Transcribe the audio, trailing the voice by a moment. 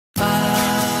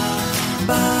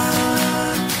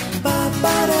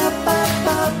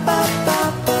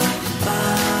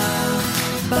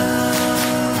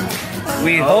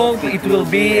We hope it will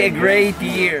be a great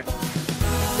year.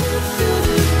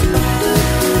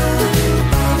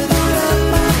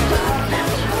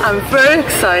 I'm very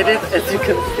excited, as you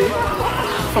can see,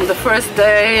 from the first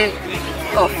day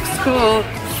of school,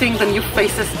 seeing the new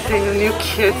faces, seeing the new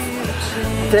kids,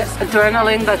 the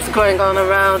adrenaline that's going on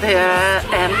around here,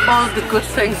 and all the good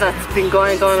things that's been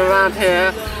going on around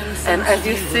here. And as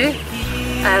you see,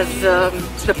 as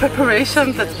the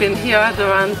preparation that's been here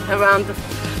around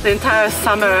the entire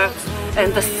summer,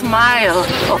 and the smile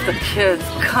of the kids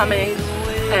coming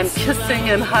and kissing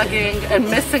and hugging and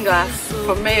missing us,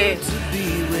 for me,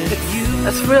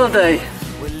 it's a thrill day.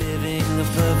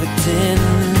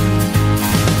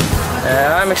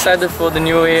 I'm excited for the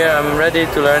new year. I'm ready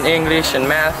to learn English and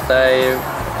math. I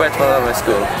quite love my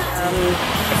school.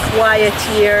 A quiet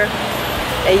year,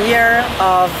 a year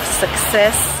of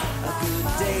success.